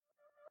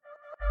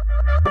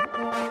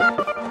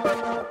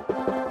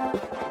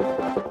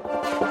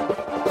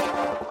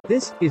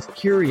This is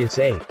Curious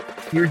Ape,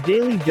 your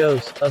daily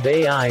dose of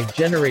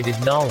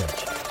AI-generated knowledge.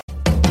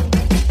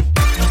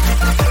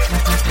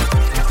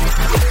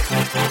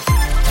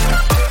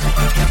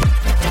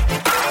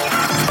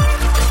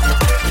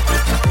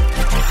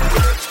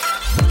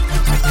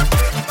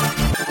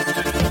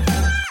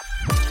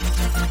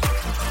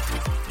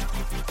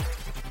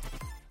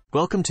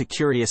 Welcome to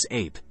Curious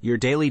Ape, your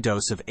daily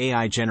dose of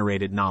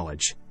AI-generated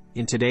knowledge.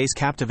 In today's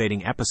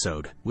captivating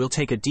episode, we'll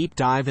take a deep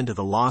dive into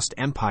the lost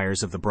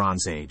empires of the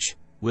Bronze Age.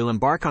 We'll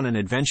embark on an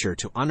adventure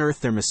to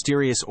unearth their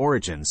mysterious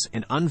origins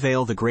and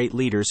unveil the great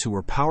leaders who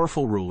were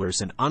powerful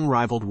rulers and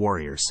unrivaled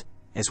warriors.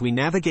 As we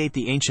navigate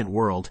the ancient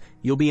world,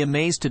 you'll be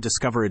amazed to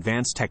discover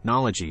advanced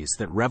technologies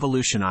that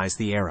revolutionize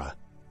the era.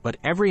 But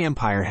every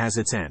empire has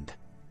its end.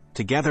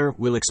 Together,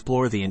 we'll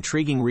explore the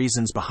intriguing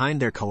reasons behind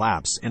their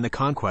collapse and the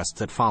conquests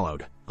that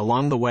followed.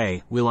 Along the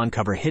way, we'll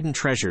uncover hidden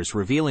treasures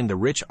revealing the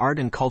rich art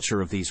and culture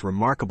of these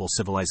remarkable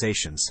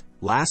civilizations.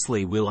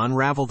 Lastly, we'll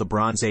unravel the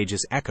Bronze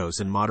Age's echoes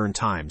in modern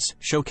times,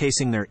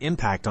 showcasing their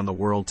impact on the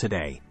world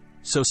today.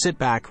 So sit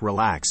back,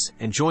 relax,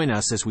 and join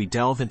us as we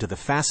delve into the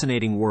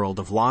fascinating world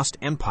of lost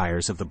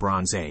empires of the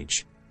Bronze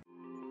Age.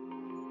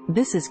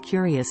 This is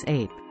Curious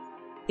Ape.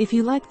 If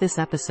you like this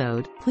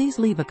episode, please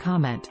leave a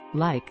comment,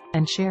 like,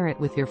 and share it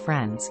with your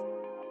friends.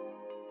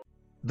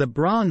 The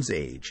Bronze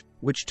Age,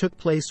 which took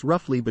place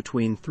roughly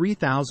between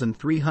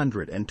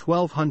 3300 and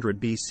 1200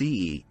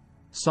 BCE,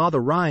 saw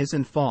the rise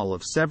and fall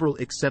of several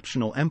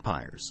exceptional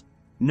empires,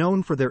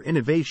 known for their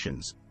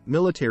innovations,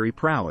 military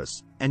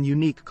prowess, and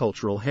unique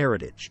cultural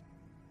heritage.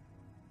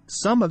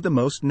 Some of the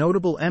most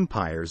notable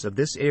empires of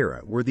this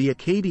era were the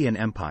Akkadian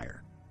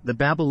Empire, the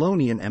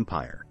Babylonian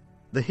Empire,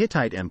 the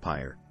Hittite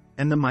Empire,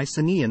 and the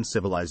Mycenaean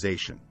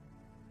civilization.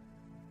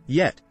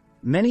 Yet,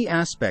 many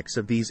aspects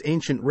of these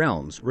ancient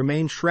realms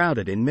remain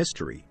shrouded in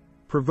mystery,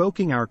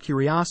 provoking our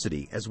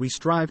curiosity as we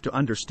strive to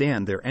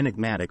understand their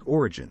enigmatic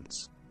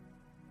origins.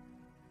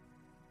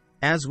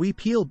 As we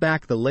peel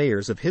back the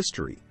layers of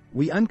history,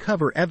 we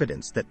uncover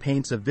evidence that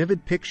paints a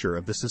vivid picture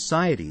of the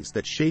societies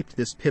that shaped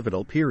this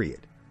pivotal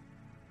period.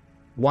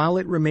 While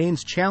it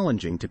remains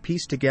challenging to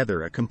piece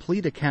together a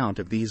complete account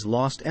of these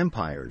lost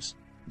empires,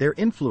 their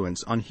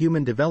influence on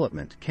human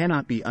development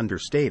cannot be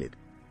understated.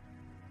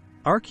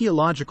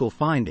 Archaeological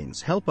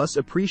findings help us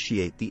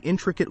appreciate the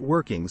intricate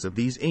workings of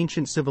these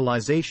ancient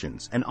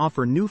civilizations and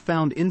offer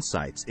newfound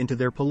insights into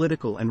their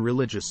political and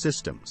religious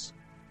systems.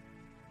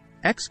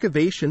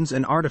 Excavations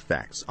and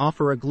artifacts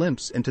offer a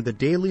glimpse into the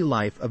daily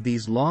life of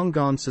these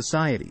long-gone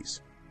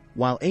societies,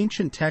 while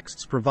ancient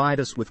texts provide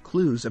us with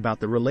clues about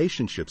the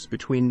relationships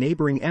between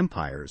neighboring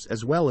empires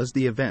as well as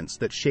the events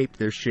that shaped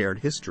their shared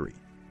history.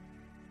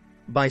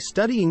 By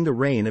studying the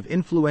reign of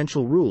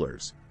influential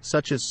rulers,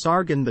 such as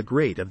Sargon the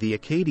Great of the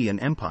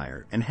Akkadian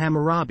Empire and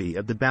Hammurabi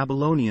of the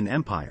Babylonian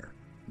Empire,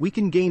 we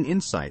can gain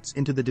insights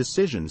into the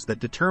decisions that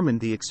determined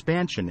the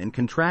expansion and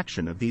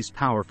contraction of these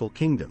powerful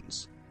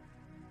kingdoms.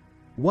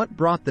 What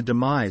brought the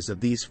demise of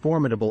these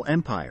formidable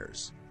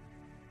empires?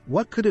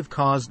 What could have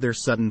caused their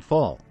sudden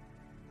fall?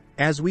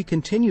 As we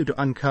continue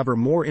to uncover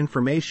more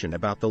information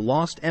about the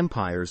lost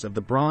empires of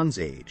the Bronze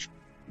Age,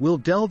 we'll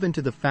delve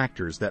into the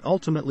factors that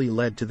ultimately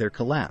led to their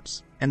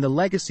collapse and the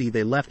legacy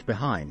they left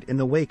behind in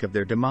the wake of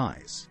their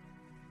demise.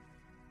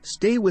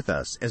 Stay with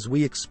us as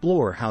we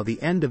explore how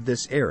the end of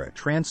this era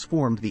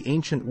transformed the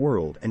ancient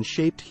world and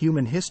shaped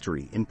human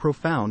history in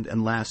profound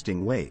and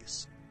lasting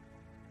ways.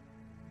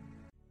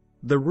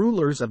 The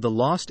rulers of the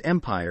lost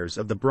empires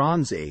of the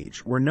Bronze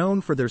Age were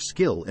known for their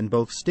skill in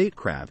both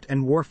statecraft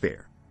and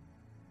warfare.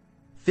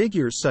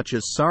 Figures such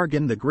as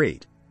Sargon the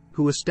Great,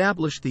 who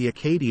established the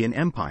Akkadian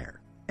Empire,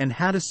 and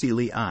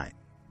Hattusili I,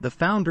 the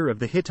founder of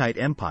the Hittite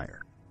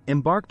Empire,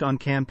 embarked on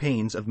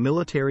campaigns of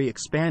military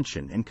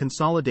expansion and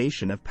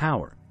consolidation of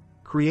power,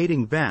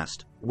 creating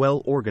vast,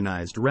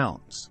 well-organized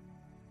realms.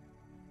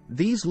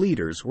 These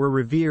leaders were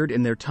revered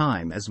in their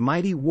time as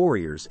mighty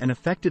warriors and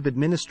effective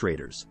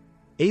administrators,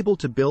 able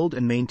to build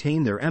and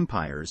maintain their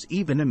empires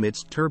even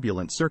amidst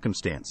turbulent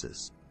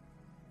circumstances.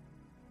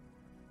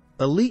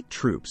 Elite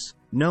troops,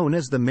 known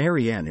as the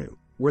Marianu,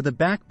 were the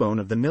backbone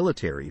of the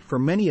military for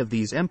many of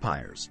these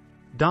empires,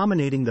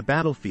 dominating the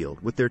battlefield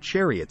with their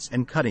chariots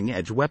and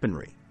cutting-edge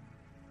weaponry.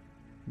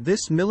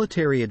 This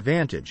military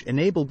advantage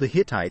enabled the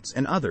Hittites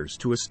and others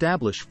to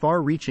establish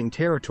far-reaching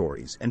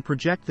territories and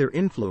project their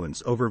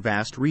influence over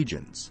vast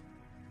regions.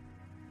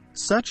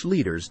 Such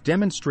leaders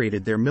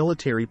demonstrated their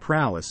military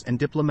prowess and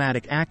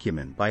diplomatic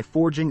acumen by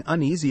forging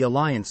uneasy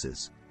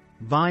alliances,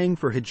 vying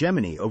for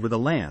hegemony over the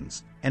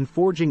lands, and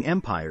forging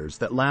empires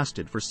that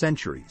lasted for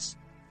centuries.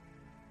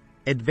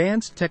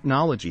 Advanced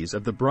technologies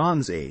of the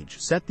Bronze Age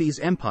set these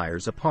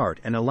empires apart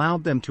and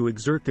allowed them to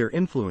exert their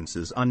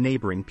influences on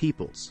neighboring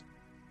peoples.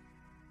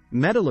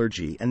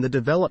 Metallurgy and the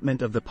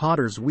development of the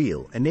potter's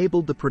wheel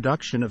enabled the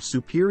production of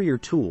superior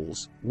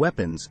tools,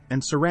 weapons,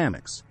 and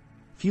ceramics,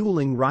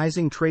 fueling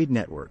rising trade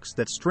networks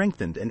that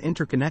strengthened and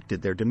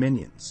interconnected their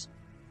dominions.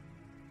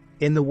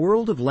 In the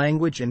world of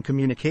language and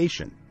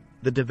communication,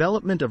 the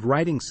development of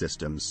writing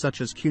systems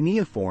such as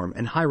cuneiform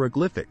and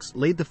hieroglyphics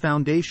laid the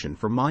foundation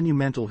for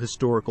monumental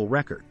historical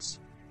records.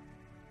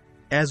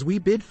 As we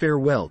bid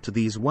farewell to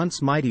these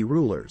once mighty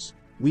rulers,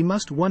 we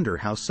must wonder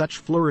how such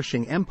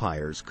flourishing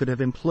empires could have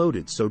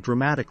imploded so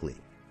dramatically.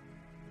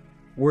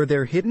 Were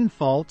there hidden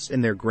faults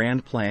in their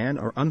grand plan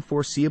or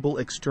unforeseeable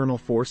external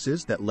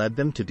forces that led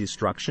them to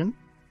destruction?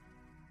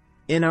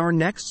 In our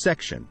next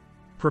section,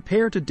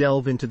 prepare to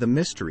delve into the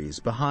mysteries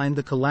behind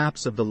the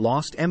collapse of the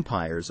lost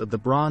empires of the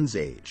Bronze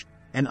Age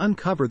and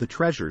uncover the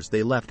treasures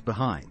they left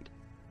behind.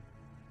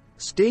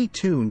 Stay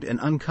tuned and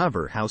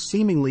uncover how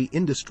seemingly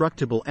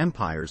indestructible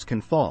empires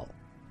can fall,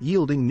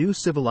 yielding new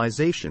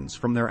civilizations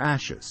from their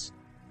ashes.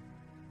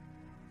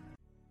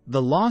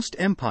 The lost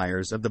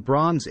empires of the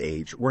Bronze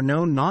Age were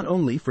known not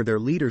only for their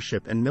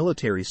leadership and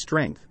military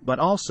strength but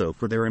also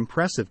for their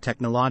impressive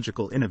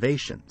technological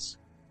innovations.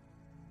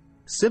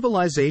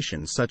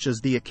 Civilizations such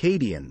as the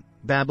Akkadian,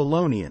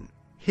 Babylonian,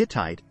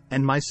 Hittite,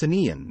 and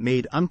Mycenaean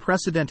made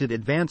unprecedented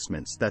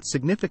advancements that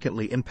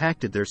significantly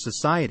impacted their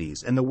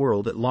societies and the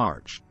world at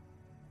large.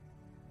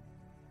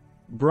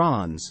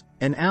 Bronze,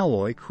 an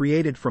alloy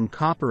created from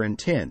copper and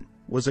tin,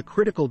 was a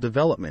critical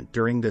development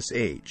during this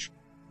age.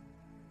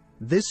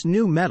 This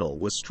new metal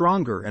was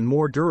stronger and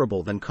more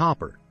durable than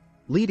copper,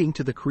 leading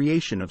to the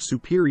creation of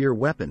superior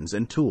weapons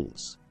and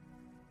tools.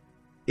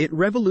 It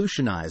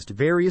revolutionized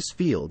various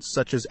fields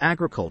such as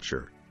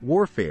agriculture,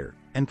 warfare,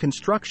 and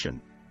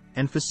construction,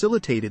 and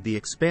facilitated the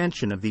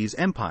expansion of these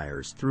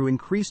empires through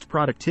increased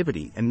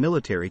productivity and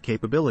military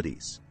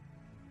capabilities.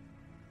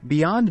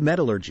 Beyond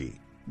metallurgy,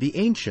 the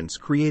ancients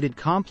created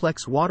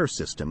complex water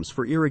systems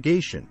for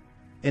irrigation,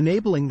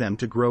 enabling them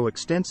to grow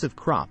extensive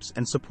crops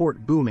and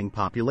support booming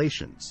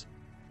populations.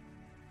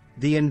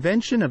 The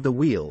invention of the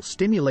wheel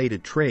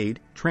stimulated trade,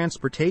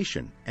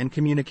 transportation, and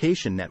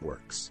communication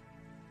networks.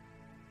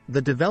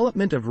 The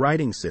development of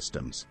writing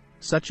systems,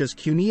 such as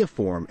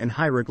cuneiform and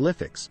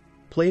hieroglyphics,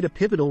 played a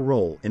pivotal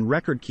role in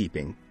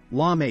record-keeping,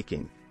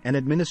 lawmaking, and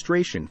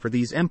administration for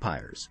these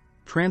empires,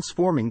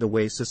 transforming the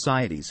way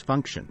societies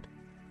functioned.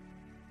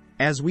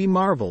 As we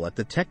marvel at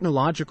the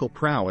technological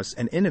prowess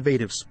and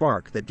innovative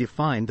spark that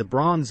defined the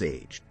Bronze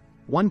Age,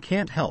 one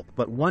can't help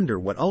but wonder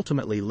what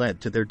ultimately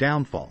led to their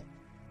downfall.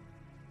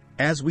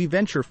 As we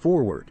venture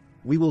forward,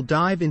 we will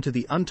dive into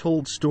the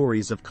untold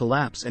stories of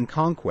collapse and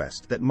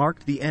conquest that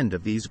marked the end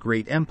of these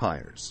great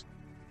empires.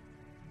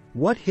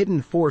 What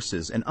hidden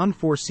forces and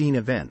unforeseen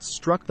events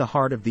struck the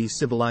heart of these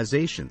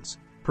civilizations,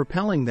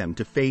 propelling them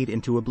to fade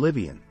into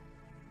oblivion?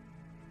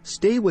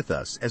 Stay with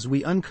us as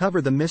we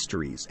uncover the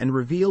mysteries and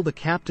reveal the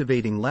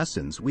captivating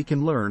lessons we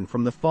can learn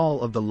from the fall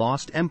of the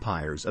lost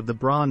empires of the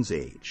Bronze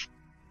Age.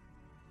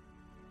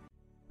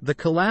 The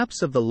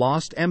collapse of the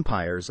lost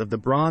empires of the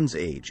Bronze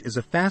Age is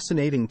a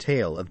fascinating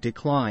tale of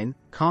decline,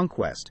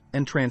 conquest,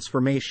 and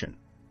transformation.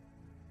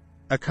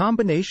 A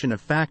combination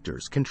of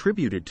factors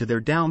contributed to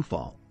their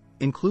downfall,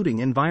 including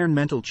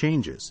environmental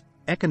changes,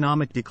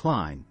 economic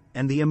decline,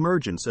 and the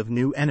emergence of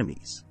new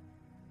enemies.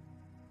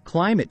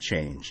 Climate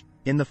change,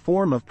 in the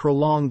form of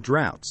prolonged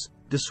droughts,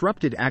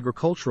 disrupted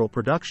agricultural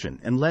production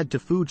and led to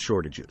food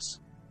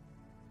shortages.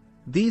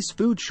 These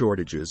food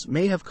shortages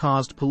may have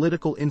caused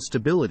political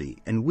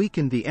instability and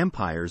weakened the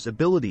empire's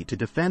ability to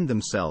defend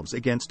themselves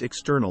against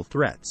external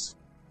threats.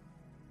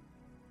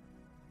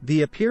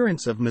 The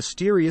appearance of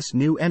mysterious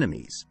new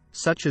enemies,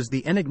 such as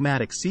the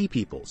enigmatic Sea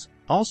Peoples,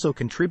 also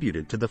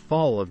contributed to the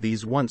fall of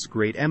these once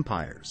great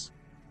empires.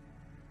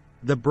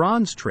 The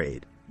bronze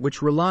trade,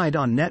 which relied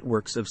on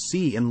networks of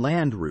sea and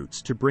land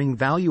routes to bring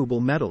valuable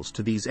metals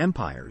to these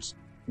empires,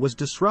 was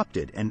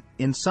disrupted and,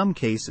 in some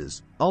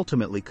cases,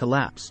 ultimately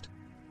collapsed.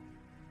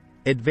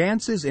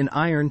 Advances in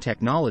iron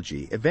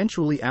technology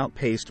eventually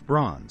outpaced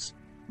bronze,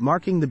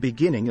 marking the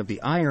beginning of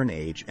the Iron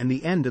Age and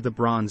the end of the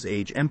Bronze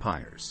Age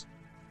empires.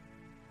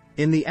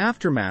 In the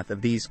aftermath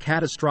of these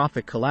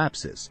catastrophic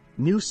collapses,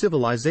 new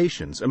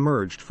civilizations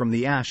emerged from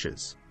the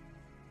ashes.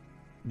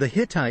 The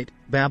Hittite,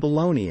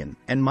 Babylonian,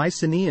 and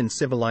Mycenaean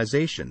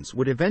civilizations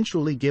would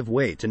eventually give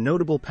way to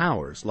notable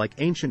powers like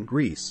ancient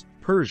Greece,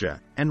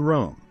 Persia, and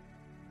Rome.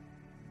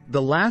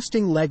 The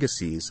lasting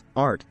legacies,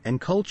 art, and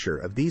culture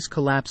of these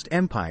collapsed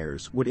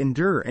empires would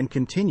endure and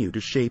continue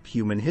to shape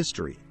human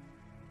history.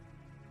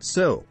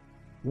 So,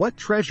 what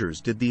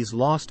treasures did these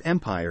lost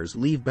empires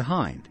leave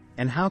behind,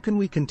 and how can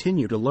we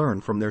continue to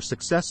learn from their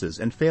successes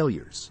and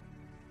failures?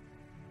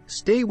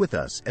 Stay with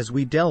us as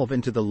we delve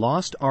into the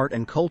lost art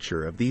and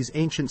culture of these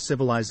ancient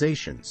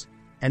civilizations,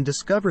 and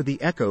discover the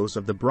echoes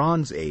of the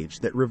Bronze Age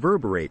that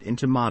reverberate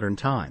into modern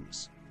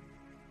times.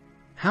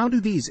 How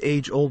do these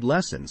age-old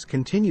lessons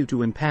continue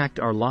to impact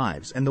our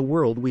lives and the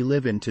world we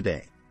live in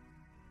today?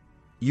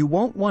 You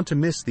won't want to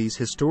miss these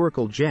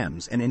historical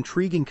gems and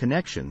intriguing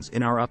connections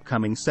in our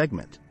upcoming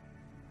segment.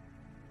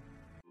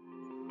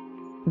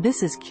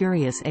 This is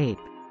Curious Ape.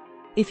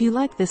 If you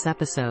like this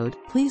episode,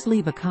 please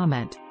leave a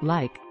comment,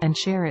 like, and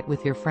share it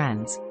with your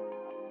friends.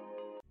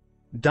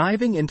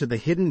 Diving into the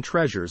hidden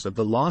treasures of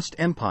the lost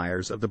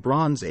empires of the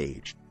Bronze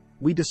Age,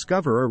 we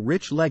discover a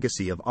rich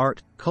legacy of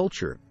art,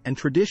 culture, and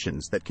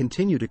traditions that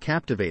continue to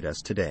captivate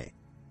us today.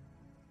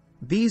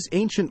 These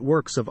ancient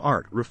works of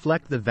art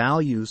reflect the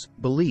values,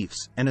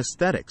 beliefs, and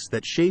aesthetics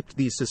that shaped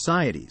these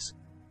societies,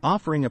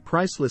 offering a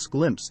priceless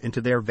glimpse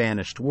into their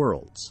vanished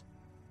worlds.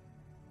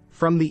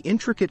 From the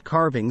intricate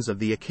carvings of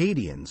the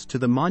Akkadians to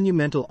the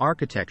monumental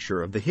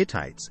architecture of the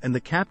Hittites and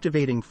the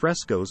captivating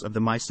frescoes of the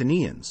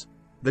Mycenaeans,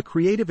 the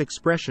creative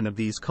expression of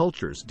these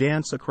cultures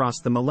dance across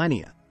the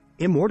millennia,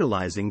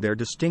 immortalizing their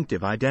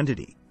distinctive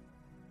identity.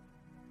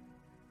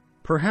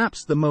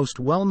 Perhaps the most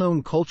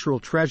well-known cultural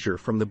treasure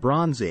from the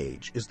Bronze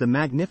Age is the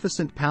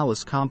magnificent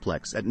palace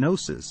complex at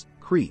Knossos,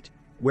 Crete,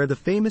 where the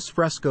famous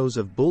frescoes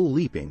of bull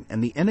leaping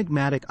and the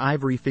enigmatic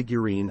ivory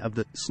figurine of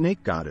the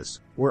snake goddess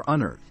were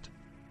unearthed.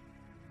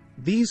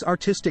 These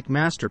artistic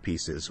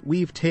masterpieces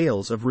weave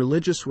tales of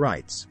religious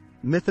rites,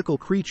 mythical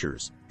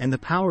creatures, and the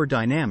power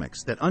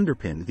dynamics that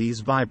underpin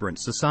these vibrant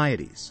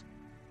societies.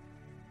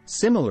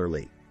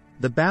 Similarly,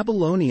 the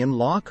Babylonian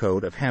law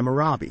code of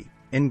Hammurabi,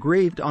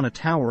 engraved on a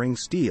towering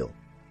stele,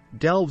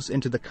 delves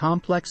into the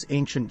complex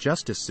ancient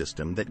justice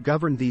system that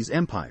governed these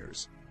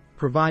empires,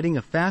 providing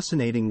a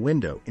fascinating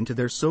window into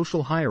their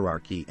social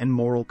hierarchy and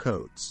moral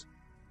codes.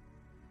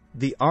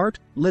 The art,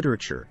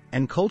 literature,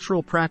 and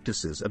cultural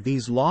practices of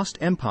these lost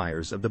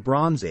empires of the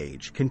Bronze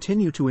Age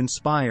continue to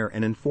inspire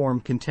and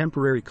inform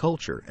contemporary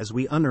culture as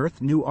we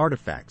unearth new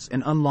artifacts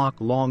and unlock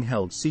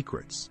long-held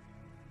secrets.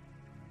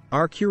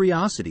 Our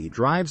curiosity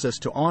drives us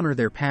to honor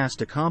their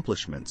past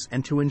accomplishments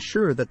and to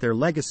ensure that their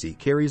legacy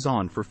carries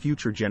on for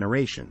future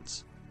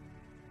generations.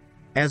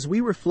 As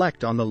we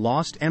reflect on the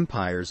lost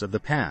empires of the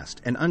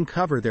past and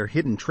uncover their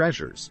hidden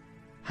treasures,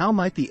 how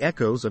might the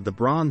echoes of the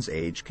Bronze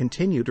Age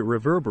continue to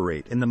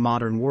reverberate in the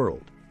modern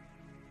world?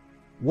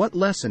 What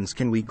lessons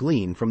can we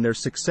glean from their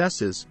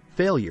successes,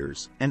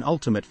 failures, and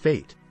ultimate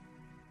fate?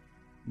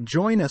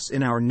 Join us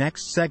in our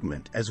next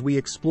segment as we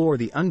explore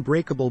the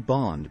unbreakable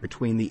bond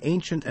between the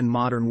ancient and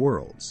modern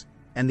worlds,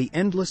 and the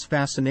endless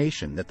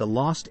fascination that the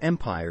lost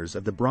empires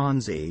of the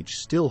Bronze Age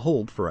still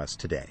hold for us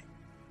today.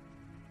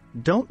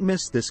 Don't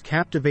miss this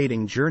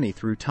captivating journey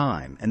through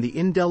time and the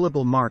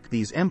indelible mark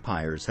these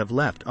empires have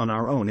left on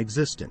our own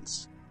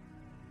existence.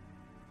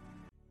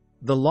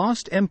 The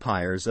lost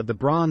empires of the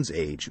Bronze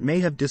Age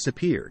may have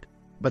disappeared,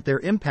 but their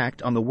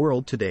impact on the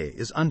world today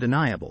is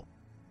undeniable.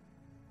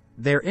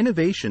 Their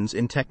innovations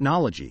in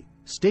technology,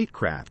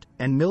 statecraft,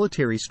 and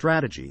military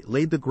strategy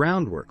laid the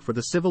groundwork for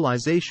the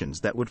civilizations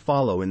that would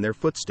follow in their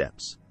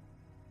footsteps.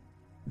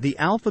 The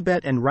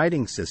alphabet and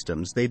writing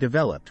systems they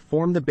developed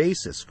form the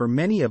basis for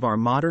many of our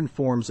modern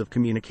forms of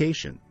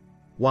communication,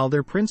 while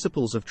their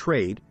principles of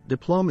trade,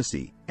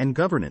 diplomacy, and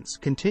governance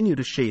continue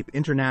to shape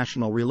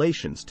international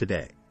relations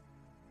today.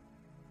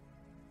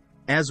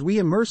 As we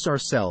immerse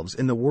ourselves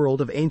in the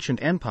world of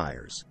ancient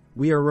empires,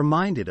 we are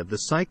reminded of the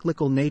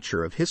cyclical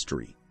nature of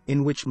history,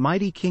 in which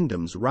mighty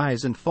kingdoms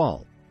rise and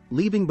fall,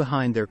 leaving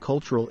behind their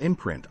cultural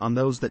imprint on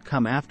those that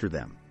come after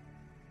them.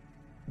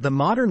 The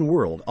modern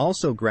world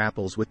also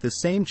grapples with the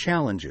same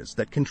challenges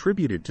that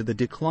contributed to the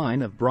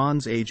decline of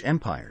Bronze Age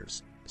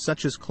empires,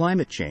 such as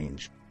climate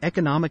change,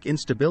 economic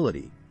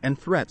instability, and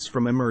threats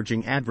from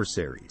emerging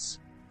adversaries.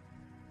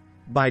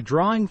 By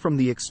drawing from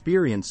the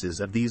experiences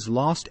of these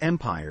lost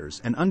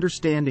empires and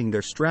understanding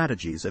their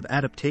strategies of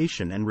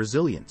adaptation and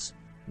resilience,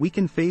 we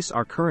can face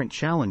our current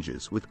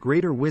challenges with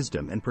greater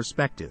wisdom and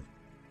perspective.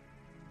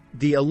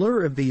 The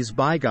allure of these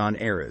bygone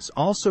eras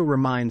also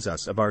reminds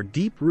us of our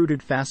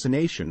deep-rooted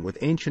fascination with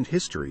ancient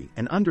history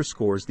and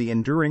underscores the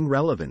enduring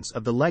relevance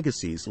of the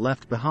legacies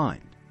left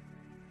behind.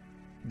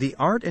 The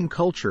art and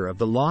culture of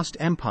the lost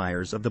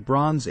empires of the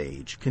Bronze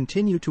Age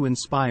continue to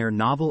inspire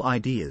novel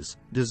ideas,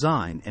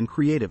 design, and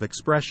creative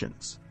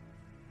expressions.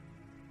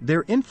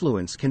 Their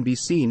influence can be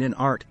seen in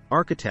art,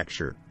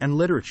 architecture, and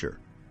literature,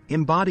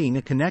 embodying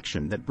a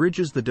connection that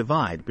bridges the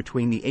divide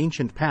between the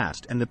ancient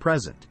past and the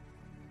present.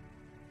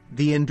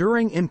 The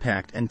enduring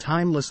impact and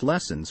timeless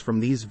lessons from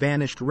these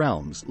vanished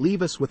realms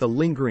leave us with a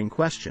lingering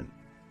question: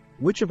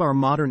 which of our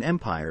modern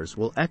empires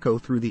will echo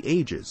through the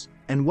ages,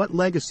 and what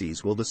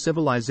legacies will the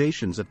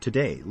civilizations of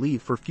today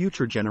leave for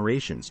future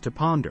generations to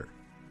ponder?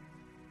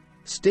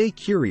 Stay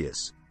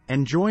curious,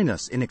 and join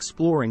us in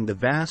exploring the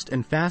vast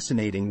and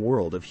fascinating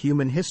world of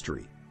human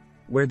history,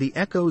 where the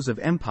echoes of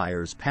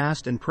empires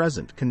past and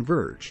present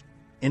converge,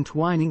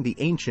 entwining the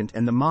ancient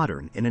and the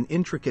modern in an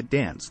intricate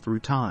dance through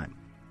time.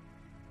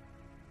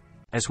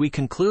 As we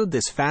conclude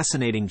this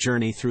fascinating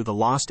journey through the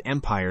lost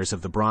empires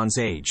of the Bronze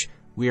Age,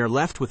 we are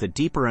left with a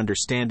deeper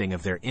understanding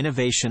of their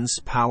innovations,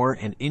 power,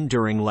 and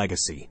enduring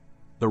legacy.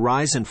 The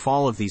rise and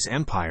fall of these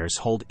empires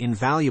hold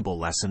invaluable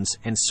lessons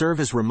and serve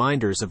as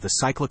reminders of the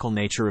cyclical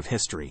nature of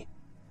history.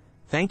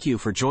 Thank you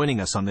for joining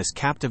us on this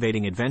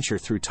captivating adventure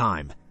through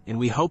time, and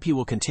we hope you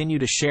will continue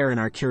to share in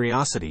our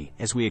curiosity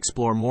as we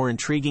explore more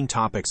intriguing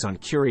topics on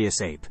Curious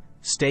Ape.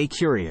 Stay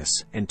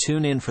curious and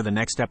tune in for the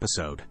next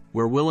episode,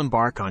 where we'll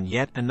embark on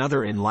yet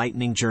another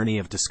enlightening journey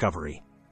of discovery.